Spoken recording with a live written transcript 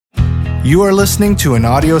You are listening to an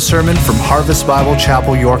audio sermon from Harvest Bible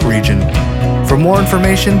Chapel, York Region. For more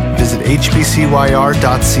information, visit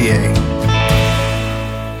hbcyr.ca.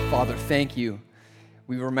 Father, thank you.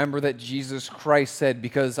 We remember that Jesus Christ said,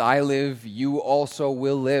 "Because I live, you also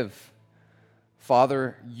will live."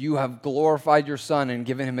 Father, you have glorified your Son and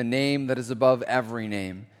given him a name that is above every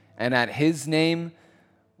name. And at his name,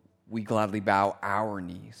 we gladly bow our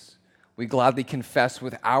knees. We gladly confess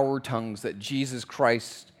with our tongues that Jesus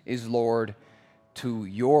Christ is Lord, to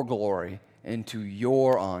your glory and to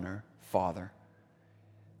your honor, Father.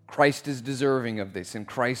 Christ is deserving of this, and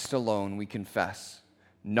Christ alone we confess,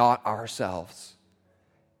 not ourselves.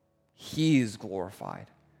 He is glorified.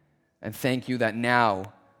 And thank you that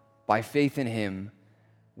now, by faith in him,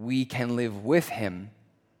 we can live with him,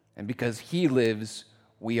 and because he lives,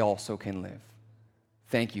 we also can live.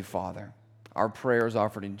 Thank you, Father. Our prayers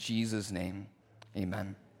offered in Jesus' name.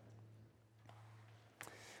 Amen.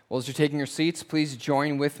 Well, as you're taking your seats, please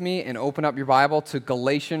join with me and open up your Bible to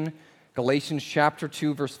Galatians chapter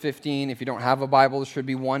 2, verse 15. If you don't have a Bible, there should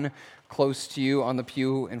be one close to you on the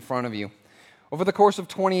pew in front of you. Over the course of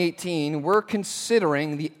 2018, we're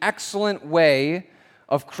considering the excellent way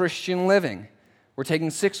of Christian living. We're taking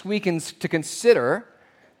 6 weekends to consider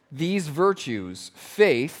these virtues: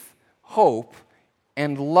 faith, hope,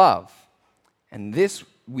 and love. And this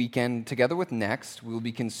weekend, together with next, we will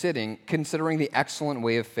be considering the excellent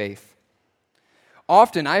way of faith.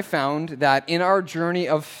 Often I found that in our journey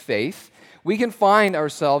of faith, we can find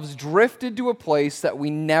ourselves drifted to a place that we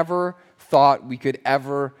never thought we could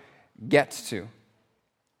ever get to.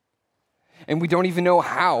 And we don't even know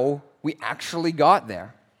how we actually got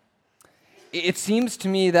there. It seems to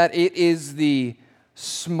me that it is the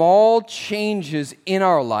small changes in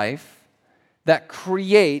our life that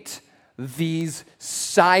create these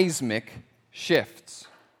seismic shifts.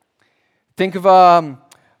 Think of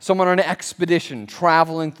someone on an expedition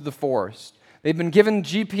traveling through the forest. They've been given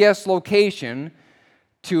GPS location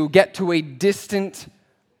to get to a distant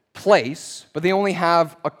place, but they only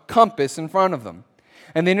have a compass in front of them.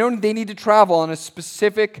 And they know they need to travel on a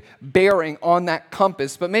specific bearing on that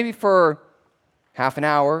compass, but maybe for half an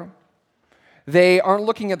hour, they aren't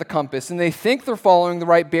looking at the compass, and they think they're following the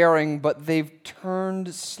right bearing, but they've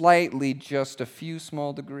turned slightly just a few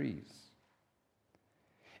small degrees.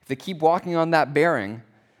 If they keep walking on that bearing,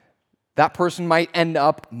 that person might end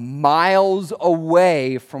up miles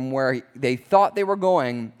away from where they thought they were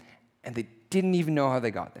going, and they didn't even know how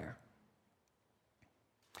they got there.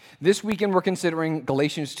 This weekend, we're considering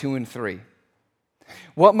Galatians 2 and 3.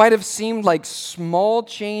 What might have seemed like small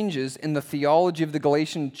changes in the theology of the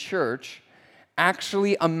Galatian church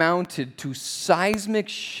actually amounted to seismic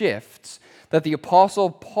shifts that the Apostle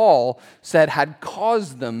Paul said had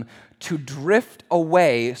caused them to drift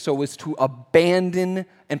away so as to abandon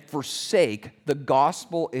and forsake the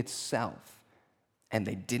gospel itself. And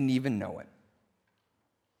they didn't even know it.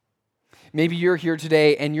 Maybe you're here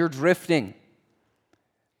today and you're drifting,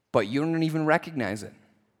 but you don't even recognize it.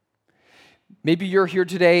 Maybe you're here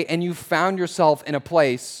today and you found yourself in a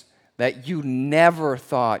place that you never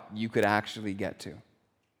thought you could actually get to.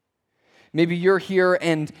 Maybe you're here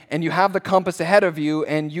and you have the compass ahead of you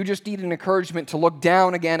and you just need an encouragement to look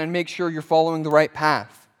down again and make sure you're following the right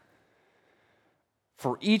path.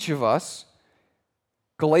 For each of us,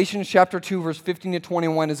 Galatians chapter 2, verse 15 to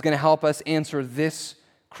 21 is going to help us answer this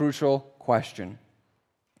crucial question.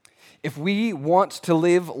 If we want to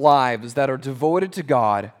live lives that are devoted to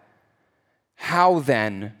God, how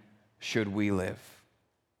then should we live?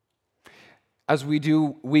 As we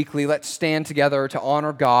do weekly, let's stand together to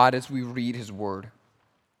honor God as we read his word.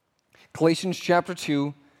 Galatians chapter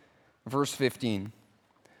 2, verse 15.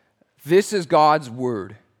 This is God's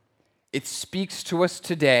word. It speaks to us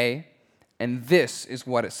today, and this is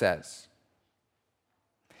what it says.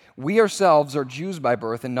 We ourselves are Jews by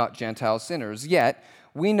birth and not Gentile sinners, yet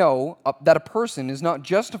we know that a person is not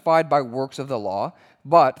justified by works of the law,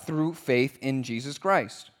 but through faith in Jesus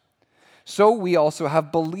Christ. So we also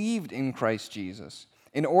have believed in Christ Jesus,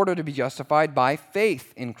 in order to be justified by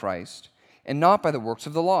faith in Christ, and not by the works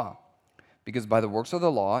of the law, because by the works of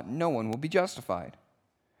the law no one will be justified.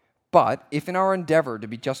 But if in our endeavor to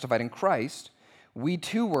be justified in Christ, we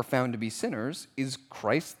too were found to be sinners, is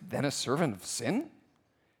Christ then a servant of sin?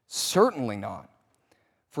 Certainly not.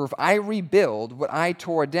 For if I rebuild what I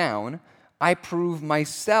tore down, I prove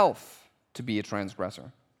myself to be a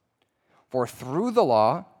transgressor. For through the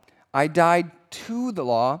law, I died to the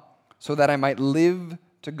law so that I might live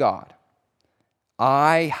to God.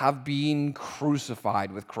 I have been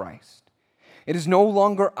crucified with Christ. It is no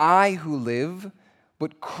longer I who live,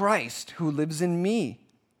 but Christ who lives in me.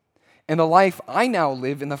 And the life I now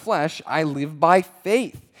live in the flesh, I live by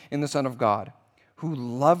faith in the Son of God, who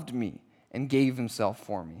loved me and gave himself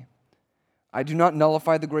for me. I do not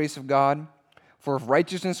nullify the grace of God, for if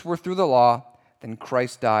righteousness were through the law, then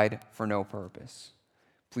Christ died for no purpose.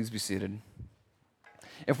 Please be seated.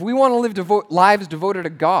 If we want to live lives devoted to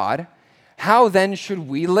God, how then should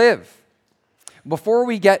we live? Before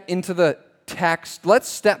we get into the text, let's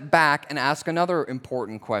step back and ask another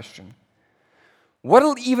important question.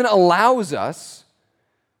 What even allows us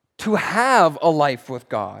to have a life with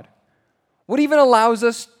God? What even allows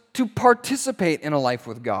us to participate in a life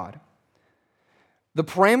with God? The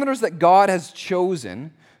parameters that God has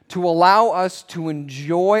chosen to allow us to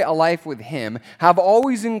enjoy a life with Him have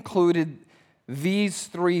always included these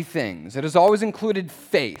three things. It has always included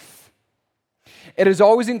faith. It has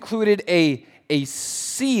always included a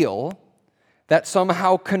seal that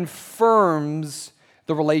somehow confirms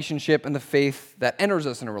the relationship and the faith that enters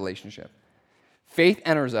us in a relationship. Faith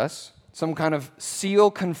enters us, some kind of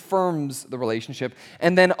seal confirms the relationship,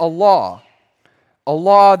 and then a law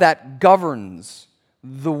that governs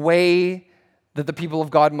the way that the people of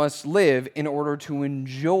God must live in order to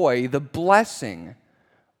enjoy the blessing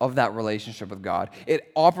of that relationship with God.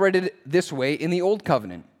 It operated this way in the Old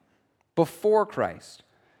Covenant before Christ.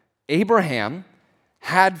 Abraham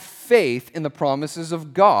had faith in the promises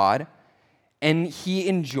of God, and he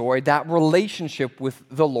enjoyed that relationship with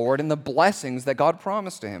the Lord and the blessings that God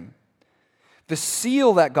promised to him. The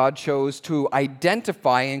seal that God chose to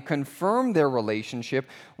identify and confirm their relationship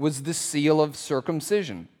was the seal of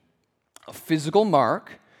circumcision, a physical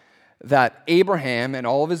mark that Abraham and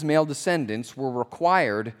all of his male descendants were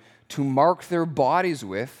required to mark their bodies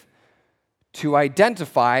with to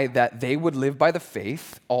identify that they would live by the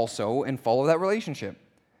faith also and follow that relationship.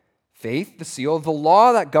 Faith, the seal, the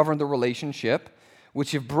law that governed the relationship,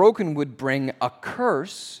 which if broken would bring a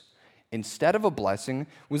curse instead of a blessing,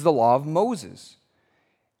 was the law of Moses.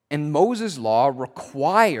 And Moses' law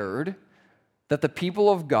required that the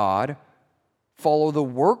people of God follow the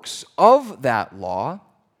works of that law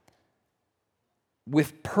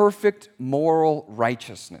with perfect moral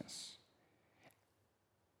righteousness.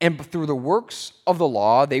 And through the works of the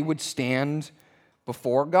law, they would stand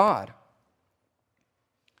before God.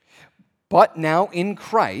 But now in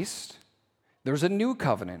Christ, there's a new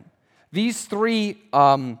covenant. These three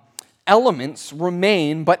elements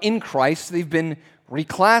remain, but in Christ they've been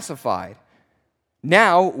reclassified.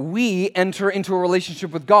 Now we enter into a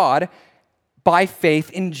relationship with God by faith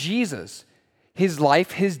in Jesus. His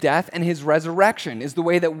life, His death, and His resurrection is the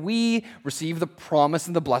way that we receive the promise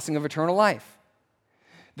and the blessing of eternal life.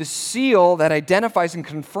 The seal that identifies and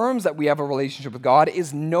confirms that we have a relationship with God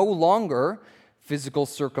is no longer physical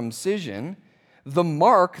circumcision. The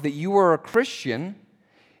mark that you are a Christian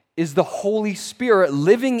is the Holy Spirit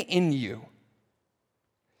living in you.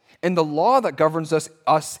 And the law that governs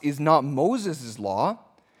us is not Moses' law.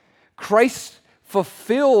 Christ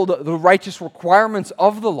fulfilled the righteous requirements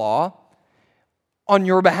of the law on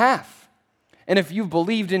your behalf. And if you've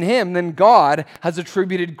believed in Him, then God has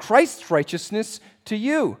attributed Christ's righteousness to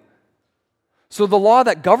you. So the law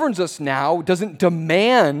that governs us now doesn't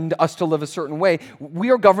demand us to live a certain way. We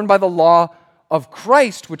are governed by the law of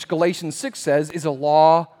Christ, which Galatians 6 says is a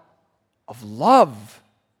law of love.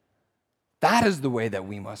 That is the way that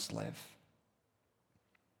we must live.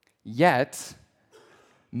 Yet,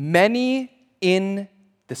 many in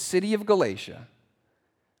the city of Galatia,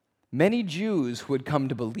 many Jews who had come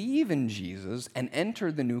to believe in Jesus and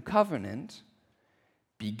enter the new covenant,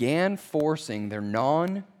 began forcing their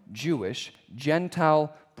non-Jewish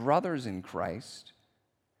Gentile brothers in Christ.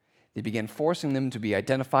 They began forcing them to be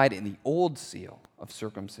identified in the old seal of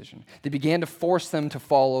circumcision. They began to force them to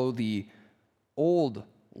follow the old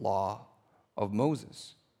law of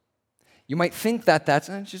Moses. You might think that that's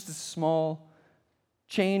just a small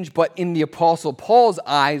change, but in the Apostle Paul's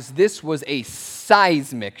eyes, this was a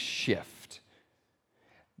seismic shift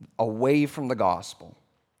away from the gospel.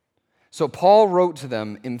 So Paul wrote to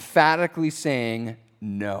them emphatically saying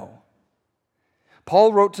no.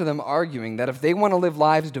 Paul wrote to them arguing that if they want to live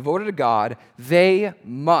lives devoted to God, they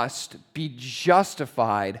must be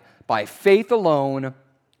justified by faith alone,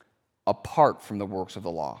 apart from the works of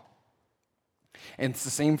the law. And it's the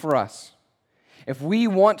same for us. If we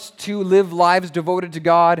want to live lives devoted to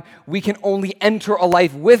God, we can only enter a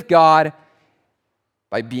life with God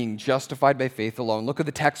by being justified by faith alone. Look at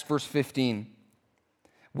the text, verse 15.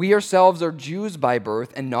 We ourselves are Jews by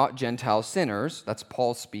birth and not Gentile sinners. That's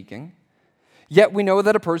Paul speaking. Yet we know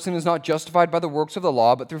that a person is not justified by the works of the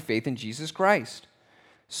law, but through faith in Jesus Christ.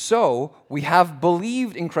 So we have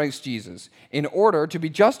believed in Christ Jesus in order to be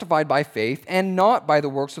justified by faith and not by the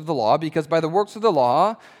works of the law, because by the works of the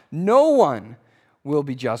law, no one will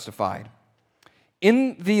be justified.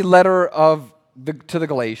 In the letter to the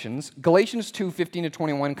Galatians, Galatians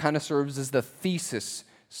 2:15-21 kind of serves as the thesis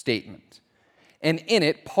statement. And in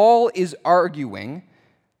it, Paul is arguing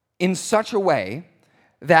in such a way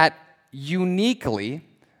that uniquely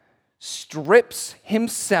strips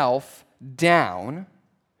himself down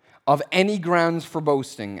of any grounds for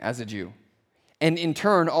boasting as a Jew, and in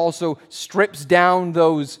turn also strips down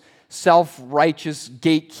those self-righteous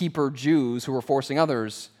gatekeeper Jews who were forcing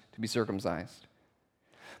others to be circumcised.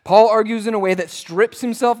 Paul argues in a way that strips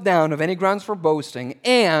himself down of any grounds for boasting,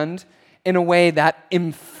 and in a way that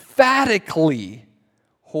emphatically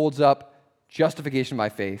holds up justification by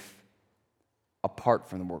faith apart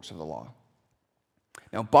from the works of the law.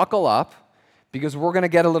 Now buckle up, because we're going to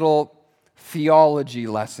get a little theology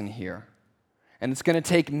lesson here. And it's going to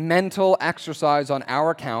take mental exercise on our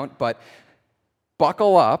account, but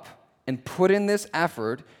buckle up and put in this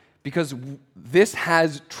effort, because this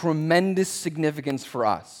has tremendous significance for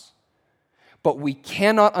us. But we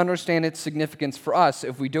cannot understand its significance for us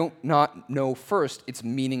if we do not know first its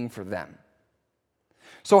meaning for them.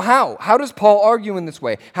 So how? How does Paul argue in this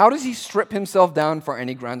way? How does he strip himself down for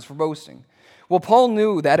any grounds for boasting? Well, Paul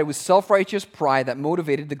knew that it was self-righteous pride that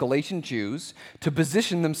motivated the Galatian Jews to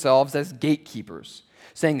position themselves as gatekeepers,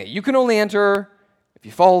 saying that you can only enter if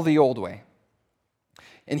you follow the old way.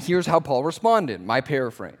 And here's how Paul responded, my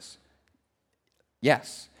paraphrase.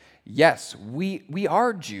 Yes, we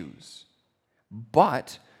are Jews,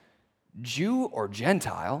 but Jew or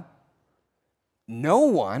Gentile, no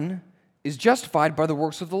one is justified by the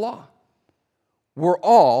works of the law. We're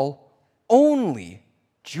all only,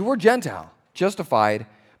 Jew or Gentile, justified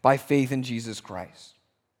by faith in Jesus Christ.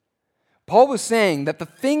 Paul was saying that the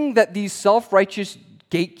thing that these self-righteous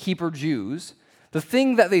gatekeeper Jews, the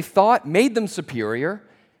thing that they thought made them superior,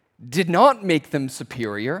 did not make them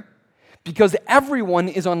superior, because everyone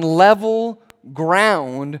is on level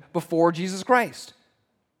ground before Jesus Christ.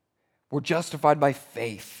 We're justified by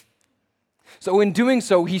faith. So in doing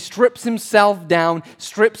so, he strips himself down,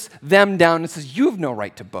 strips them down, and says, you have no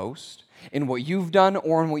right to boast in what you've done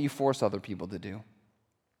or in what you force other people to do.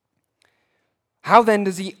 How then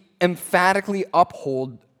does he emphatically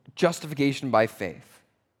uphold justification by faith?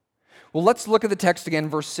 Well, let's look at the text again,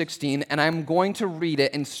 verse 16, and I'm going to read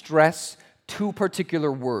it and stress two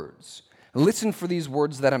particular words. Listen for these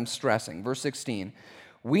words that I'm stressing. Verse 16,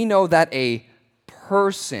 we know that a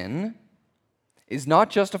person is not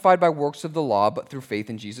justified by works of the law, but through faith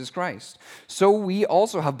in Jesus Christ. So we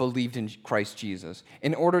also have believed in Christ Jesus,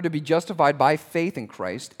 in order to be justified by faith in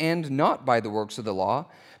Christ, and not by the works of the law,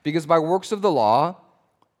 because by works of the law,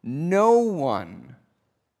 no one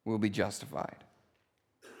will be justified.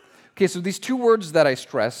 Okay, so these two words that I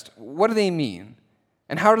stressed, what do they mean?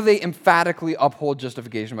 And how do they emphatically uphold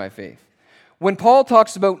justification by faith? When Paul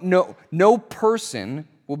talks about no person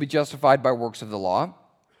will be justified by works of the law,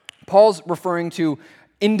 Paul's referring to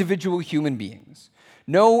individual human beings.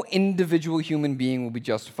 No individual human being will be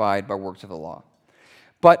justified by works of the law.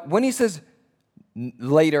 But when he says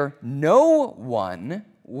later, no one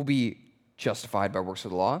will be justified by works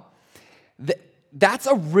of the law, that's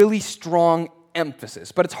a really strong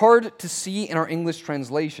emphasis. But it's hard to see in our English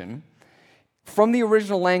translation. From the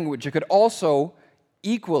original language, it could also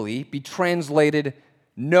equally be translated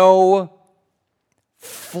no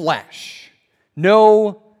flesh,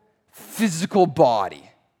 no physical body,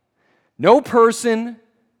 no person,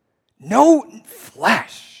 no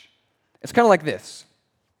flesh. It's kind of like this.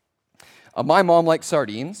 My mom liked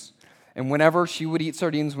sardines, and whenever she would eat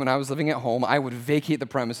sardines when I was living at home, I would vacate the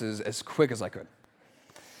premises as quick as I could.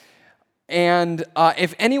 And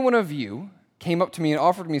if any one of you came up to me and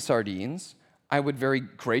offered me sardines, I would very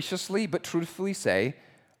graciously but truthfully say,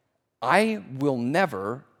 I will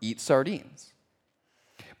never eat sardines.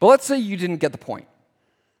 But let's say you didn't get the point,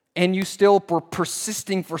 and you still were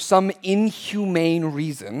persisting for some inhumane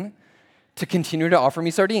reason to continue to offer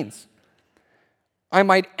me sardines. I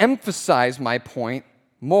might emphasize my point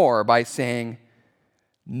more by saying,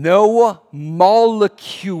 no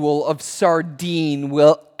molecule of sardine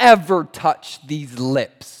will ever touch these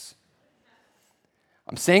lips.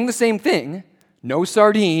 I'm saying the same thing, no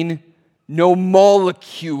sardine, no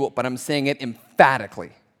molecule, but I'm saying it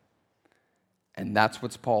emphatically. And that's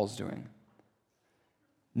what Paul's doing.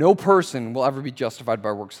 No person will ever be justified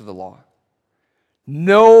by works of the law.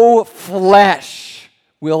 No flesh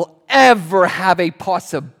will ever have a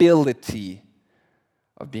possibility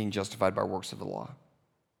of being justified by works of the law.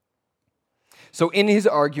 So in his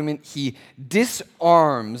argument, he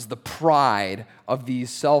disarms the pride of these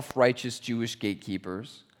self-righteous Jewish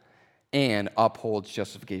gatekeepers and upholds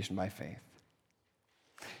justification by faith.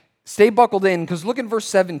 Stay buckled in, because look at verse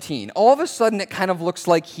 17. All of a sudden, it kind of looks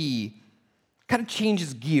like he kind of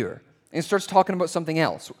changes gear and starts talking about something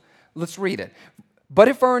else. Let's read it. But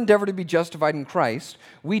if our endeavor to be justified in Christ,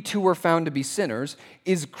 we too were found to be sinners,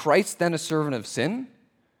 is Christ then a servant of sin?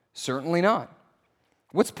 Certainly not.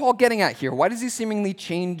 What's Paul getting at here? Why does he seemingly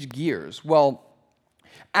change gears? Well,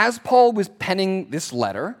 as Paul was penning this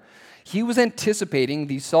letter, he was anticipating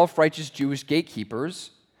these self-righteous Jewish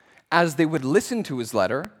gatekeepers, as they would listen to his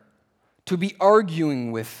letter, to be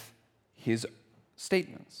arguing with his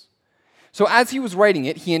statements. So as he was writing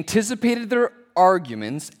it, he anticipated their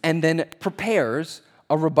arguments and then prepares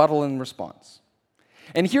a rebuttal in response.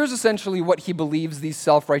 And here's essentially what he believes these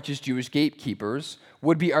self-righteous Jewish gatekeepers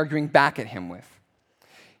would be arguing back at him with.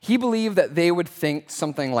 He believed that they would think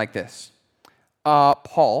something like this.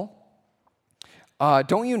 Paul,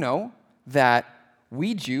 don't you know that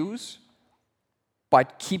we Jews, by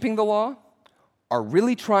keeping the law, are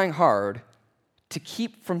really trying hard to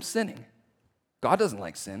keep from sinning? God doesn't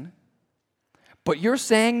like sin. But you're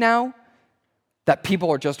saying now that people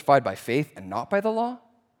are justified by faith and not by the law?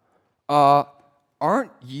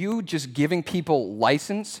 Aren't you just giving people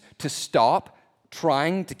license to stop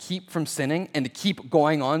trying to keep from sinning and to keep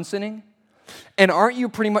going on sinning? And aren't you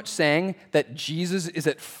pretty much saying that Jesus is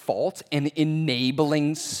at fault in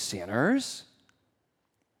enabling sinners?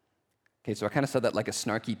 Okay, so I kind of said that like a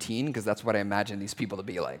snarky teen because that's what I imagine these people to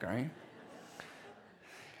be like, right?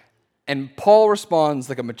 And Paul responds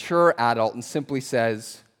like a mature adult and simply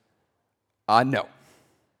says, no.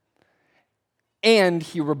 And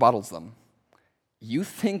he rebuttals them. You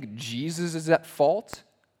think Jesus is at fault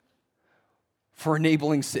for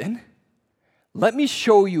enabling sin? Let me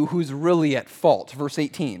show you who's really at fault. Verse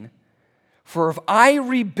 18. For if I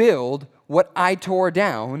rebuild what I tore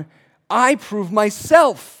down, I prove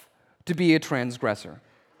myself to be a transgressor.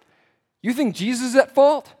 You think Jesus is at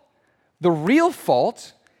fault? The real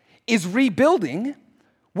fault is rebuilding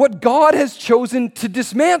what God has chosen to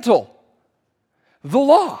dismantle, the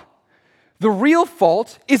law. The real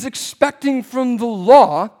fault is expecting from the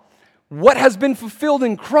law what has been fulfilled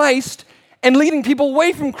in Christ and leading people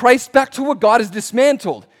away from Christ back to what God has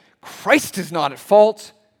dismantled. Christ is not at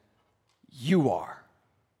fault. You are.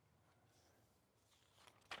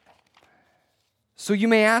 So you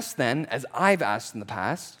may ask then, as I've asked in the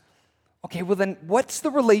past, okay, well then what's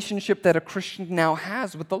the relationship that a Christian now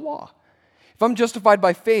has with the law? If I'm justified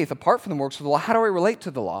by faith, apart from the works of the law, how do I relate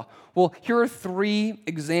to the law? Well, here are 3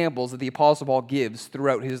 examples that the Apostle Paul gives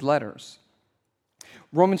throughout his letters.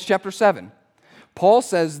 Romans chapter 7. Paul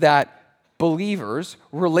says that believers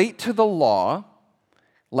relate to the law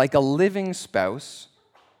like a living spouse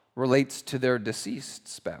relates to their deceased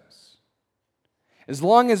spouse. As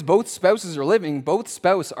long as both spouses are living, both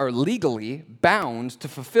spouses are legally bound to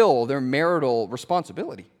fulfill their marital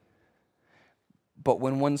responsibility. But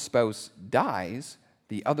when one spouse dies,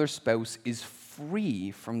 the other spouse is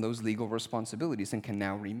free from those legal responsibilities and can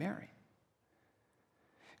now remarry.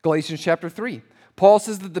 Galatians chapter 3. Paul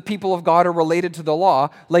says that the people of God are related to the law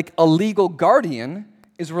like a legal guardian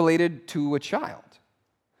is related to a child.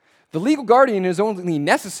 The legal guardian is only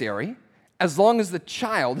necessary as long as the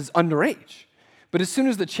child is underage. But as soon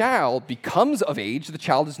as the child becomes of age, the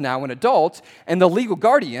child is now an adult, and the legal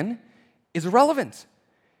guardian is irrelevant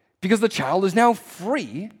because the child is now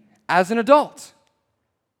free as an adult.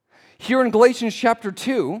 Here in Galatians chapter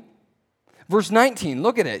 2, verse 19,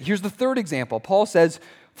 look at it. Here's the 3rd example. Paul says,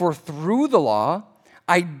 for through the law,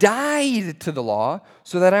 I died to the law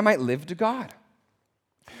so that I might live to God.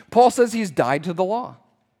 Paul says he's died to the law.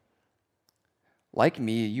 Like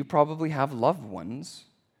me, you probably have loved ones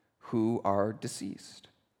who are deceased.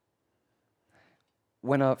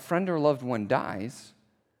 When a friend or loved one dies,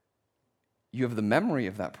 you have the memory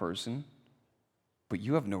of that person, but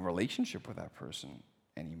you have no relationship with that person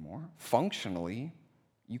anymore. Functionally,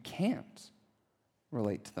 you can't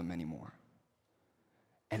relate to them anymore.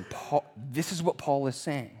 And this is what Paul is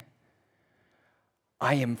saying.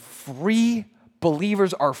 I am free.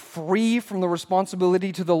 Believers are free from the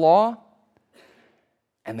responsibility to the law,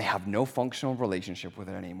 and they have no functional relationship with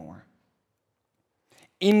it anymore.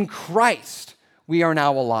 In Christ, we are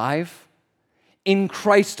now alive. In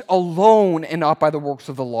Christ alone, and not by the works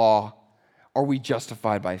of the law, are we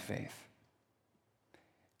justified by faith.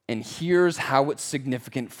 And here's how it's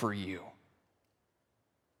significant for you.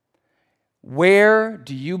 Where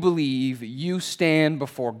do you believe you stand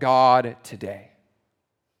before God today?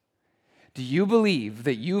 Do you believe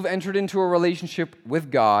that you've entered into a relationship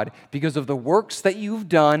with God because of the works that you've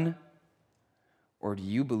done? Or do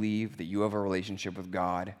you believe that you have a relationship with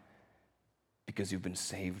God because you've been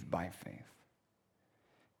saved by faith?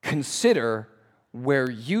 Consider where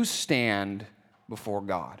you stand before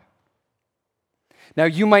God. Now,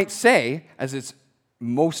 you might say, as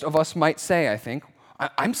most of us might say, I think,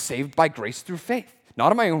 I'm saved by grace through faith.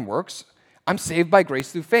 Not of my own works. I'm saved by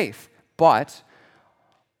grace through faith. But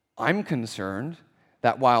I'm concerned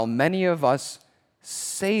that while many of us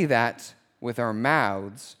say that with our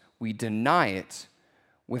mouths, we deny it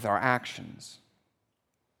with our actions.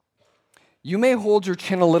 You may hold your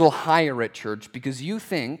chin a little higher at church because you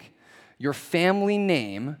think your family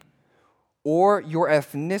name or your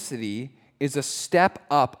ethnicity is a step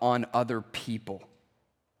up on other people.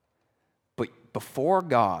 But before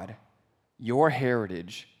God, your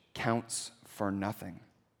heritage counts for nothing.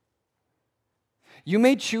 You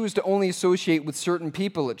may choose to only associate with certain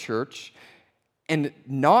people at church and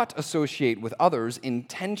not associate with others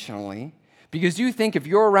intentionally because you think if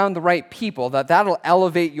you're around the right people, that'll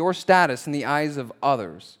elevate your status in the eyes of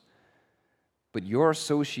others. But your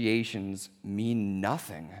associations mean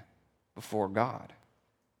nothing before God.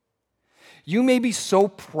 You may be so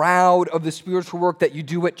proud of the spiritual work that you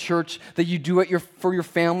do at church, that you do for your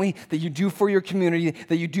family, that you do for your community,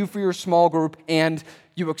 that you do for your small group, and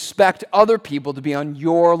you expect other people to be on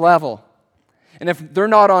your level. And if they're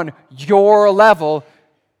not on your level,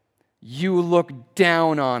 you look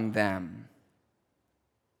down on them.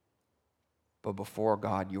 But before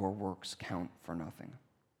God, your works count for nothing.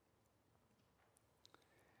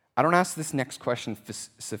 I don't ask this next question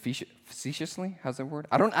facetiously. How's that word?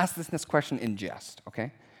 I don't ask this next question in jest,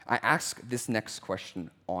 okay? I ask this next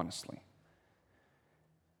question honestly.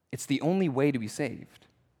 It's the only way to be saved.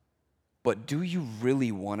 But do you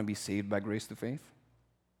really want to be saved by grace through faith?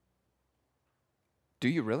 Do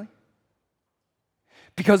you really?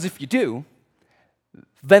 Because if you do,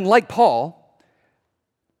 then like Paul,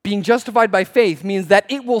 being justified by faith means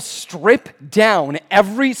that it will strip down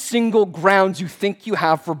every single grounds you think you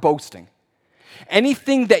have for boasting.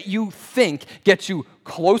 Anything that you think gets you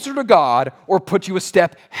closer to God or puts you a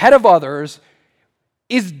step ahead of others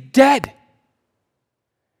is dead.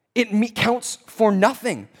 It counts for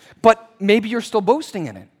nothing, but maybe you're still boasting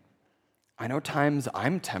in it. I know times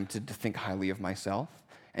I'm tempted to think highly of myself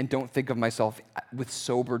and don't think of myself with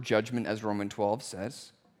sober judgment, as Romans 12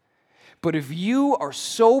 says. But if you are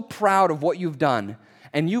so proud of what you've done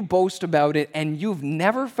and you boast about it and you've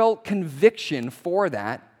never felt conviction for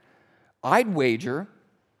that, I'd wager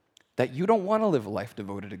that you don't want to live a life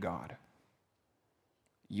devoted to God.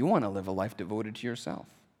 You want to live a life devoted to yourself.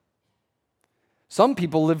 Some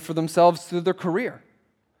people live for themselves through their career.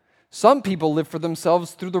 Some people live for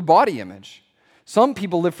themselves through their body image. Some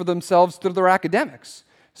people live for themselves through their academics.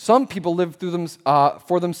 Some people live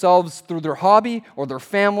for themselves through their hobby or their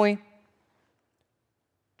family.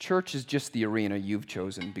 Church is just the arena you've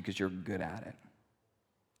chosen because you're good at it.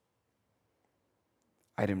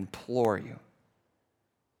 I'd implore you,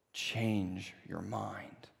 change your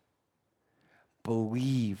mind.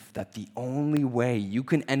 Believe that the only way you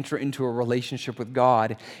can enter into a relationship with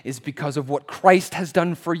God is because of what Christ has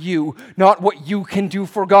done for you, not what you can do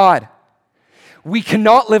for God. We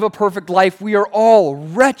cannot live a perfect life. We are all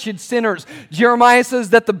wretched sinners. Jeremiah says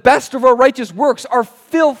that the best of our righteous works are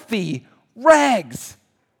filthy rags.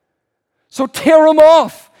 So tear them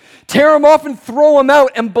off. Tear them off and throw them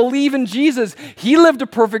out and believe in Jesus. He lived a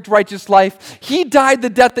perfect righteous life. He died the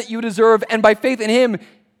death that you deserve, and by faith in him,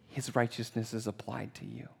 his righteousness is applied to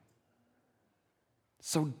you.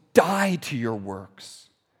 So die to your works.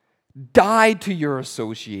 Die to your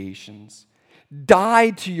associations.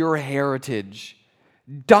 Die to your heritage.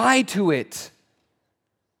 Die to it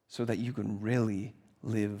so that you can really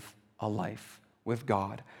live a life with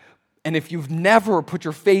God. And if you've never put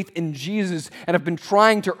your faith in Jesus and have been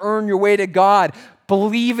trying to earn your way to God,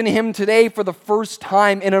 believe in him today for the first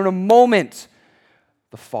time, and in a moment,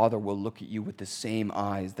 the Father will look at you with the same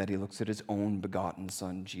eyes that he looks at his own begotten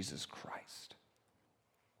Son, Jesus Christ.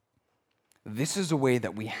 This is a way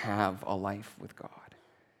that we have a life with God,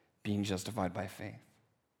 being justified by faith.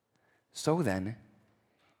 So then,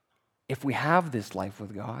 if we have this life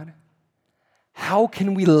with God, how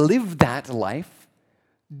can we live that life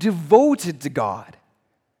devoted to God?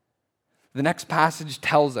 The next passage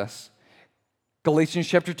tells us, Galatians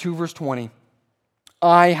chapter 2, verse 20,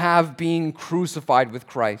 I have been crucified with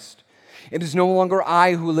Christ. It is no longer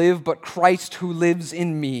I who live, but Christ who lives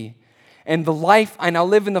in me. And the life I now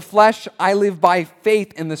live in the flesh, I live by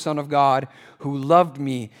faith in the Son of God, who loved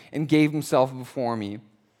me and gave himself before me.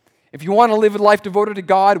 If you want to live a life devoted to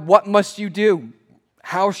God, what must you do?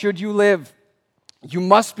 How should you live? You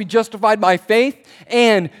must be justified by faith,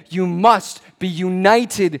 and you must be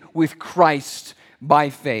united with Christ by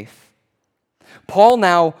faith. Paul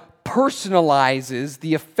now personalizes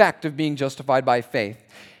the effect of being justified by faith.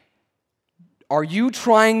 Are you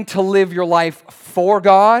trying to live your life for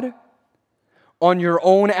God, on your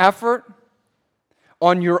own effort,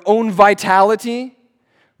 on your own vitality,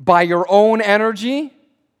 by your own energy?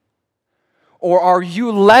 Or are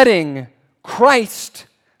you letting Christ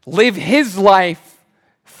live his life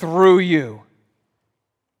through you?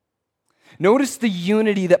 Notice the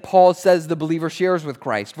unity that Paul says the believer shares with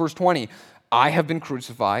Christ. Verse 20, I have been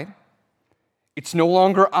crucified. It's no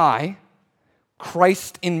longer I,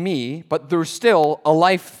 Christ in me, but there's still a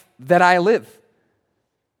life that I live.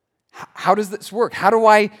 How does this work? How do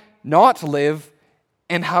I not live,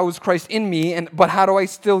 and how is Christ in me, but how do I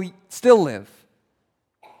still live?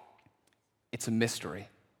 It's a mystery.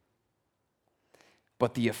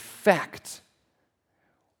 But the effect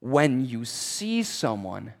when you see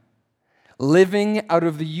someone living out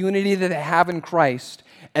of the unity that they have in Christ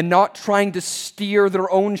and not trying to steer their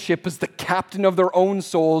own ship as the captain of their own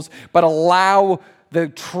souls, but allow the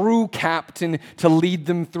true captain to lead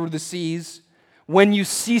them through the seas. When you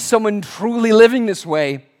see someone truly living this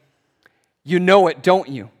way, you know it, don't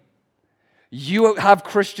you? You have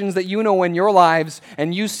Christians that you know in your lives,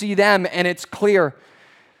 and you see them, and it's clear.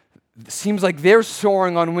 It seems like they're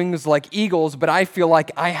soaring on wings like eagles, but I feel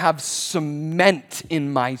like I have cement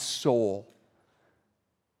in my soul.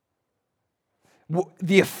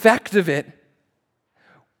 The effect of it,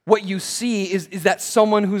 what you see is that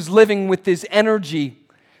someone who's living with this energy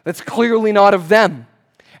that's clearly not of them,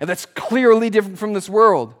 and that's clearly different from this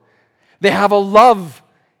world. They have a love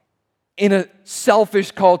in a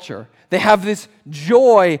selfish culture. They have this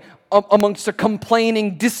joy amongst a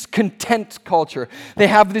complaining, discontent culture. They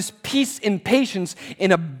have this peace and patience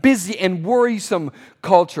in a busy and worrisome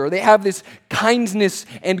culture. They have this kindness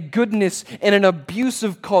and goodness in an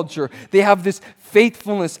abusive culture. They have this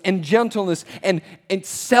faithfulness and gentleness and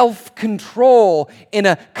self-control in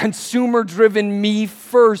a consumer-driven,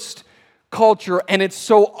 me-first culture. And it's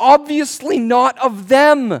so obviously not of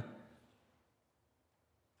them.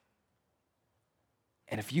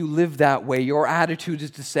 And if you live that way, your attitude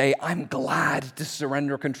is to say, I'm glad to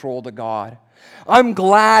surrender control to God. I'm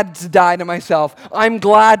glad to die to myself. I'm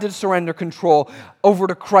glad to surrender control over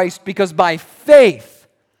to Christ, because by faith,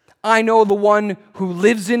 I know the one who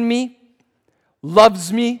lives in me,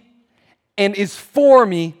 loves me, and is for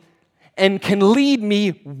me, and can lead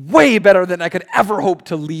me way better than I could ever hope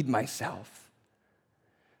to lead myself.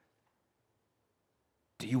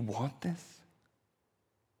 Do you want this?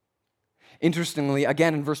 Interestingly,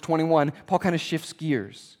 again in verse 21, Paul kind of shifts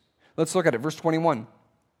gears. Let's look at it. Verse 21.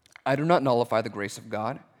 I do not nullify the grace of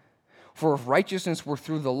God, for if righteousness were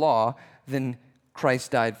through the law, then Christ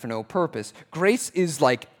died for no purpose. Grace is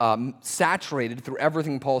like saturated through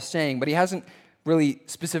everything Paul's saying, but he hasn't really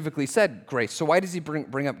specifically said grace. So why does he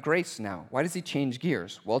bring up grace now? Why does he change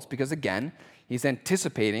gears? Well, it's because, again, he's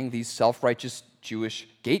anticipating these self-righteous Jewish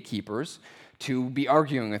gatekeepers to be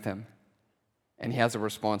arguing with him, and he has a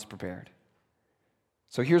response prepared.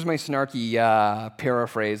 So here's my snarky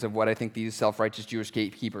paraphrase of what I think these self-righteous Jewish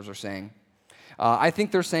gatekeepers are saying. I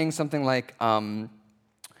think they're saying something like, Paul,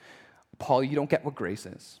 you don't get what grace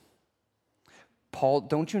is. Paul,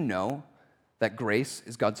 don't you know that grace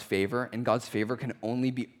is God's favor, and God's favor can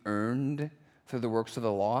only be earned through the works of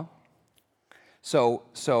the law? So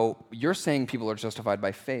you're saying people are justified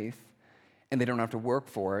by faith, and they don't have to work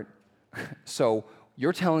for it. So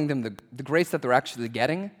you're telling them the grace that they're actually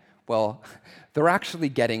getting, well, they're actually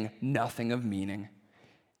getting nothing of meaning.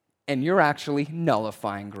 And you're actually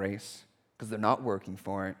nullifying grace because they're not working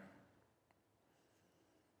for it.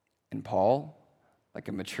 And Paul, like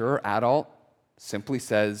a mature adult, simply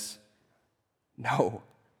says, no.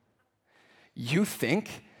 You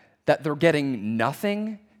think that they're getting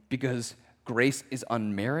nothing because grace is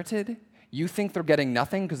unmerited? You think they're getting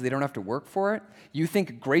nothing because they don't have to work for it? You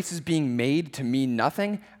think grace is being made to mean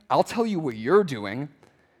nothing? I'll tell you what you're doing.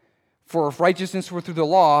 For if righteousness were through the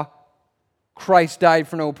law, Christ died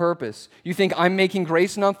for no purpose. You think I'm making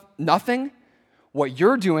grace nothing? What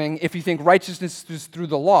you're doing, if you think righteousness is through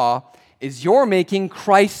the law, is you're making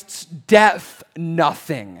Christ's death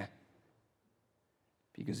nothing.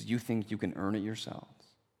 Because you think you can earn it yourselves.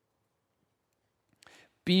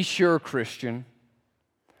 Be sure, Christian,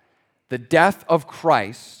 the death of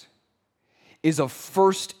Christ is of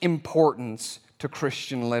first importance to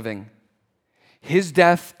Christian living. His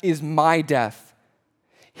death is my death.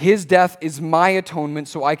 His death is my atonement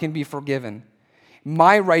so I can be forgiven.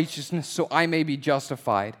 my righteousness so I may be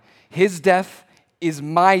justified. His death is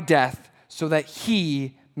my death so that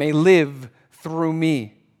he may live through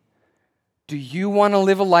me. Do you want to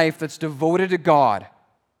live a life that's devoted to God?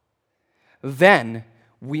 Then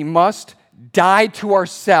we must die to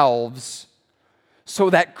ourselves so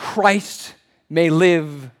that Christ may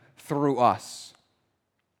live through us.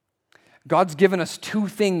 God's given us two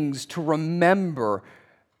things to remember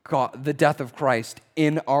the death of Christ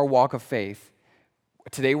in our walk of faith.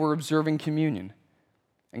 Today we're observing communion.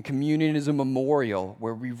 And communion is a memorial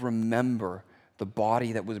where we remember the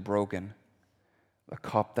body that was broken, the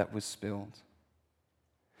cup that was spilled.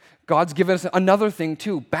 God's given us another thing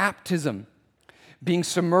too, baptism. Being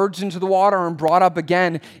submerged into the water and brought up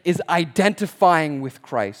again is identifying with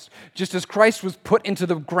Christ. Just as Christ was put into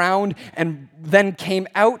the ground and then came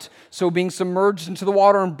out, so being submerged into the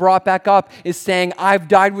water and brought back up is saying, I've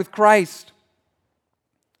died with Christ.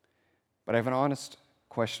 But I have an honest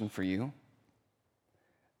question for you,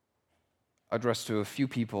 addressed to a few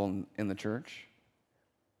people in the church.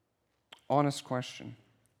 Honest question.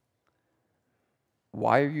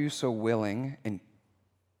 Why are you so willing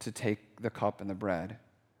to take the cup and the bread,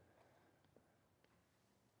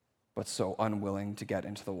 but so unwilling to get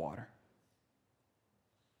into the water?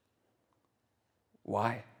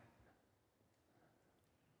 Why?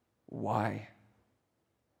 Why?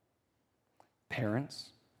 Parents,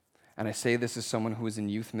 and I say this as someone who was in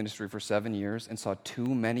youth ministry for 7 years and saw too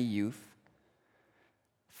many youth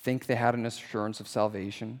think they had an assurance of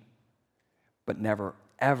salvation, but never,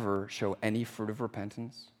 ever show any fruit of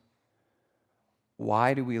repentance.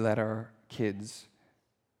 Why do we let our kids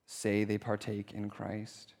say they partake in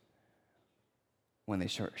Christ when they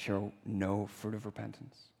show no fruit of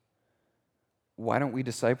repentance? Why don't we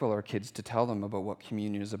disciple our kids to tell them about what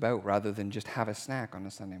communion is about rather than just have a snack on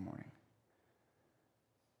a Sunday morning?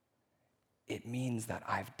 It means that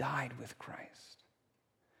I've died with Christ.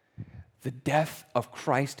 The death of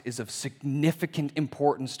Christ is of significant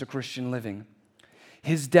importance to Christian living.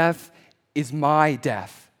 His death is my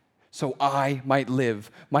death, so I might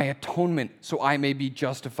live, my atonement, so I may be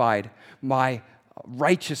justified, my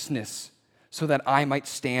righteousness, so that I might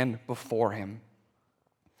stand before him.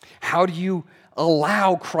 How do you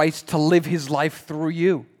allow Christ to live his life through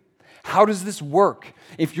you? How does this work?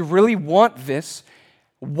 If you really want this,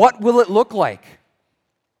 what will it look like?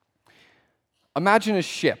 Imagine a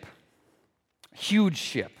ship, a huge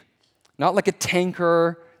ship, not like a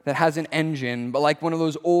tanker that has an engine, but like one of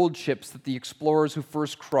those old ships that the explorers who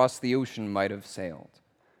first crossed the ocean might have sailed.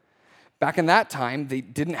 Back in that time, they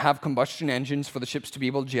didn't have combustion engines for the ships to be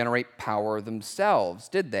able to generate power themselves,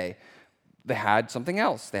 did they? They had something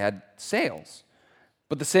else. They had sails.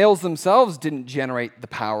 But the sails themselves didn't generate the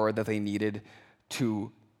power that they needed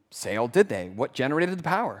to sail, did they? What generated the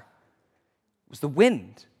power? It was the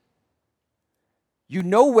wind. You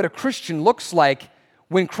know what a Christian looks like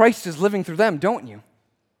when Christ is living through them, don't you?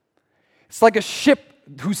 It's like a ship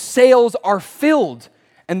whose sails are filled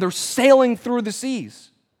and they're sailing through the seas.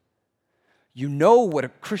 You know what a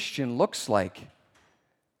Christian looks like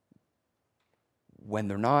when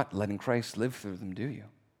they're not letting Christ live through them, do you?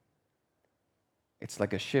 It's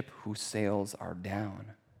like a ship whose sails are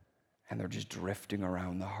down and they're just drifting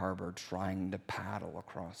around the harbor trying to paddle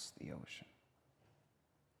across the ocean.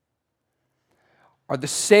 Are the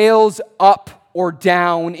sails up or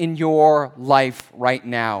down in your life right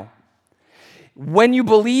now? When you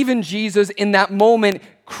believe in Jesus, in that moment,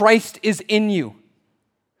 Christ is in you.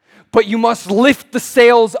 But you must lift the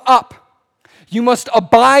sails up. You must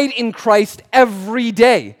abide in Christ every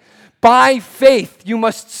day. By faith, you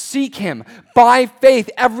must seek him. By faith,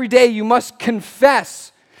 every day, you must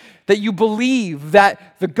confess that you believe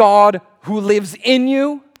that the God who lives in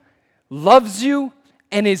you, loves you,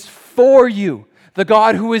 and is for you. The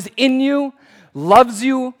God who is in you, loves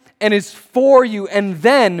you, and is for you. And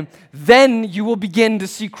then you will begin to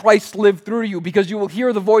see Christ live through you, because you will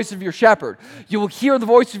hear the voice of your shepherd. You will hear the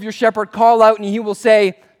voice of your shepherd call out, and he will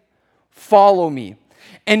say, follow me.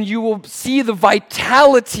 And you will see the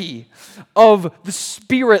vitality of the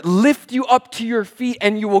Spirit lift you up to your feet,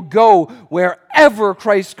 and you will go wherever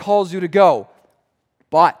Christ calls you to go.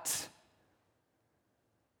 But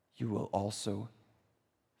you will also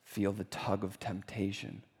feel the tug of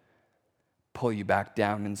temptation pull you back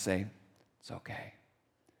down and say, it's okay.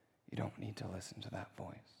 You don't need to listen to that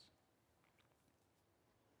voice.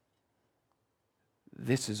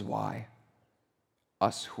 This is why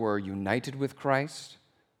us who are united with Christ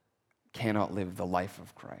cannot live the life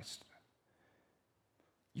of Christ.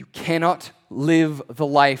 You cannot live the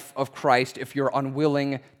life of Christ if you're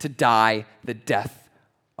unwilling to die the death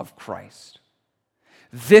of Christ.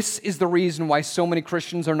 This is the reason why so many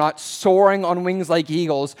Christians are not soaring on wings like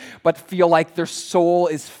eagles, but feel like their soul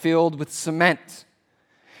is filled with cement.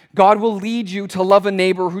 God will lead you to love a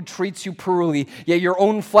neighbor who treats you poorly, yet your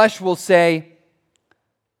own flesh will say,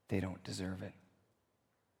 they don't deserve it.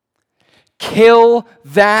 Kill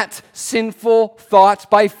that sinful thought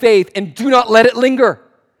by faith and do not let it linger.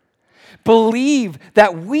 Believe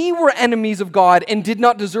that we were enemies of God and did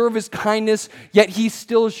not deserve his kindness, yet he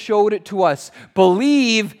still showed it to us.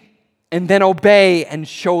 Believe and then obey and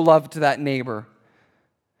show love to that neighbor.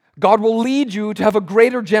 God will lead you to have a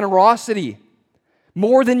greater generosity,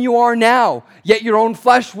 more than you are now, yet your own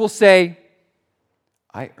flesh will say,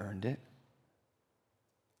 I earned it.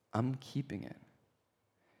 I'm keeping it.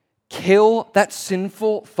 Kill that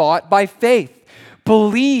sinful thought by faith.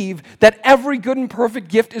 Believe that every good and perfect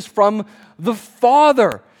gift is from the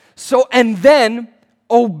Father. And then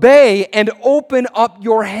obey and open up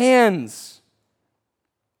your hands.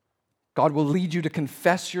 God will lead you to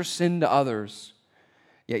confess your sin to others,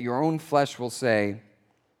 yet your own flesh will say,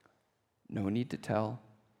 no need to tell.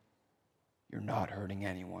 You're not hurting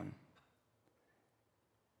anyone.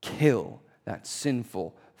 Kill that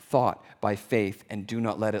sinful thought by faith and do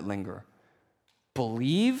not let it linger.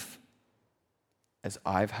 Believe as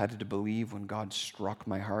I've had to believe when God struck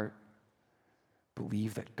my heart.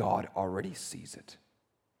 Believe that God already sees it.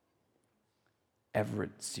 Every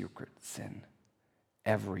secret sin,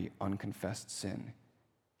 every unconfessed sin,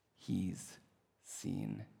 he's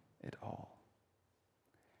seen it all.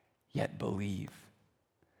 Yet believe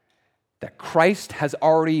that Christ has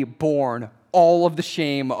already borne all of the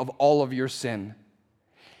shame of all of your sin.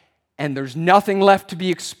 And there's nothing left to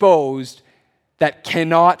be exposed that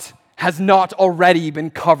has not already been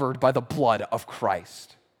covered by the blood of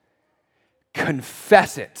Christ.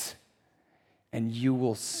 Confess it, and you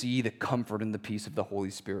will see the comfort and the peace of the Holy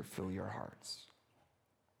Spirit fill your hearts.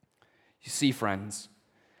 You see, friends,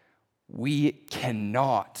 we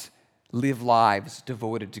cannot live lives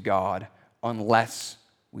devoted to God unless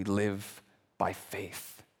we live by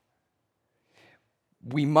faith.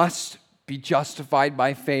 We must be justified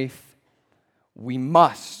by faith. We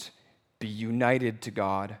must be united to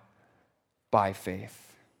God by faith.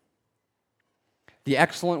 The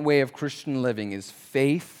excellent way of Christian living is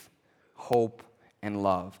faith, hope, and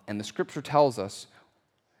love. And the scripture tells us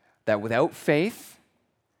that without faith,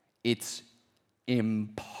 it's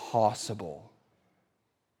impossible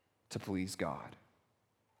to please God.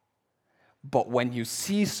 But when you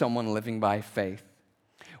see someone living by faith,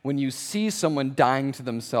 when you see someone dying to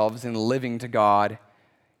themselves and living to God,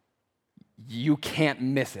 you can't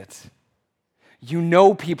miss it. You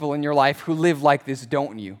know people in your life who live like this,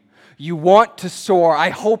 don't you? You want to soar. I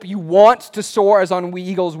hope you want to soar as on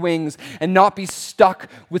eagle's wings and not be stuck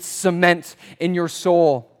with cement in your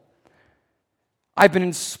soul. I've been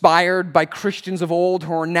inspired by Christians of old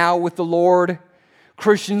who are now with the Lord.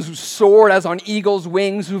 Christians who soared as on eagle's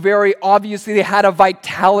wings, who very obviously they had a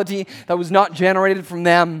vitality that was not generated from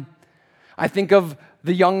them. I think of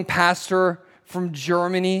the young pastor from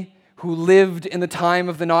Germany who lived in the time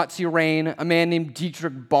of the Nazi reign, a man named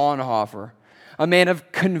Dietrich Bonhoeffer, a man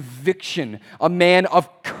of conviction, a man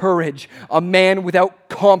of courage, a man without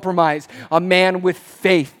compromise, a man with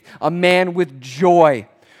faith, a man with joy,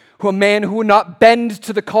 a man who would not bend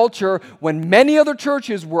to the culture when many other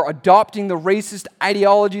churches were adopting the racist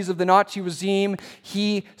ideologies of the Nazi regime.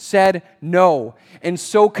 He said no. And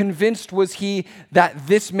so convinced was he that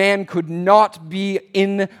this man could not be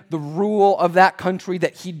in the rule of that country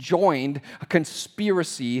that he joined a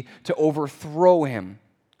conspiracy to overthrow him.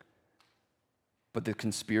 But the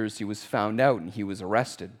conspiracy was found out and he was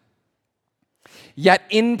arrested. Yet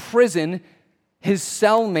in prison, his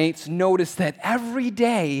cellmates noticed that every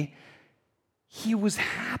day he was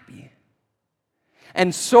happy.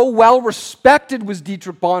 And so well respected was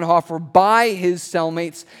Dietrich Bonhoeffer by his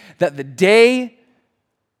cellmates that the day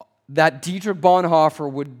that Dietrich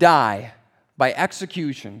Bonhoeffer would die by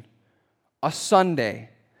execution, a Sunday,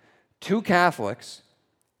 2 Catholics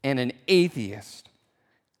and an atheist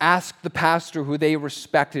asked the pastor who they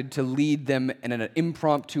respected to lead them in an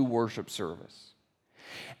impromptu worship service.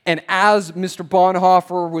 And as Mr.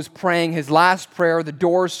 Bonhoeffer was praying his last prayer, the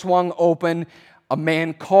doors swung open, a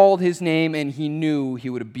man called his name, and he knew he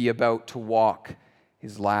would be about to walk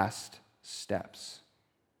his last steps.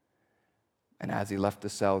 And as he left the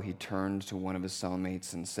cell, he turned to one of his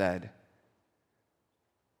cellmates and said,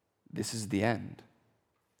 "This is the end,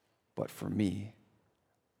 but for me,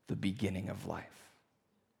 the beginning of life."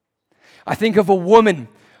 I think of a woman,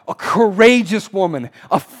 a courageous woman,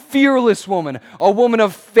 a fearless woman, a woman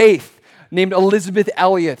of faith, named Elizabeth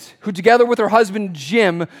Elliot, who together with her husband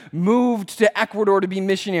Jim moved to Ecuador to be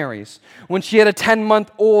missionaries. When she had a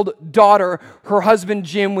 10-month-old daughter, her husband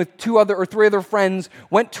Jim with three other friends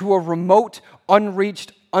went to a remote,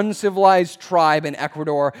 unreached, uncivilized tribe in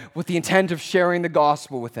Ecuador with the intent of sharing the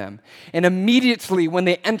gospel with them. And immediately when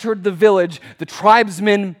they entered the village, the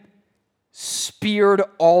tribesmen speared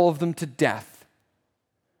all of them to death.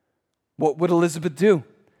 What would Elizabeth do?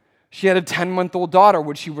 She had a 10-month-old daughter.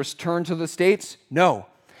 Would she return to the States? No.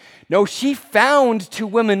 No, she found 2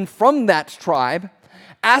 women from that tribe,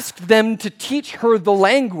 asked them to teach her the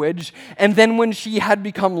language, and then when she had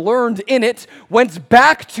become learned in it, went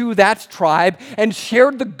back to that tribe and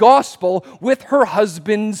shared the gospel with her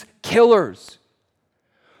husband's killers.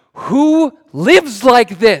 Who lives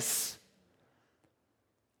like this?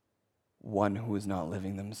 One who is not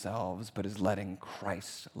living themselves, but is letting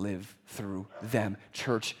Christ live through them.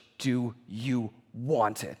 Church, do you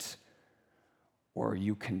want it? Or are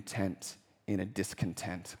you content in a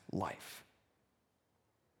discontent life?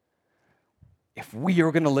 If we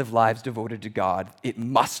are going to live lives devoted to God, it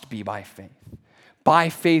must be by faith. By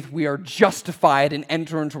faith, we are justified and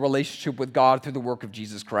enter into relationship with God through the work of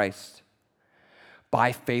Jesus Christ.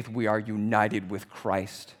 By faith, we are united with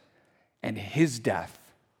Christ, and his death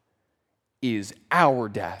is our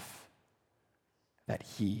death, that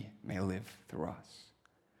he may live through us.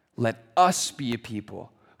 Let us be a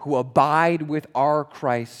people who abide with our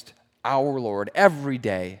Christ, our Lord, every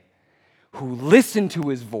day, who listen to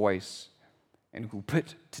his voice, and who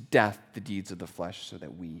put to death the deeds of the flesh so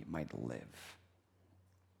that we might live.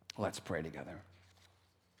 Let's pray together.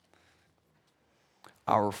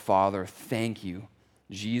 Our Father, thank you.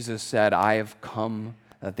 Jesus said, I have come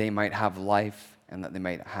that they might have life and that they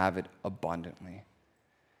might have it abundantly.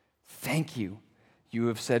 Thank you. You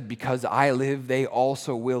have said, because I live, they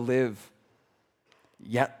also will live.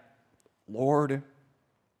 Yet, Lord,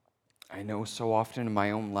 I know so often in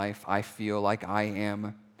my own life, I feel like I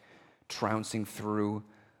am trouncing through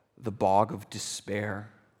the bog of despair.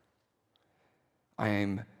 I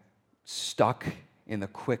am stuck in the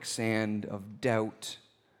quicksand of doubt.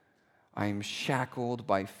 I am shackled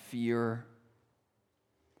by fear.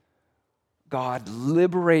 God,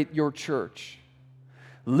 liberate your church.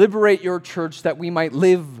 Liberate your church that we might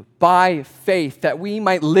live by faith, that we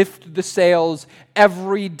might lift the sails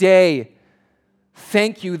every day.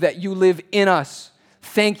 Thank you that you live in us.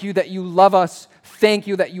 Thank you that you love us. Thank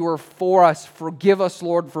you that you are for us. Forgive us,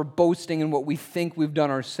 Lord, for boasting in what we think we've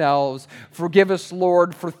done ourselves. Forgive us,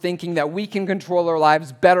 Lord, for thinking that we can control our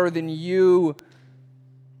lives better than you.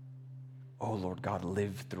 Oh, Lord God,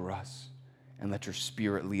 live through us. And let your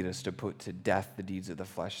Spirit lead us to put to death the deeds of the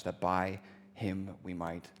flesh, that by him we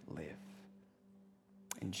might live.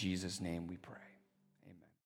 In Jesus' name we pray.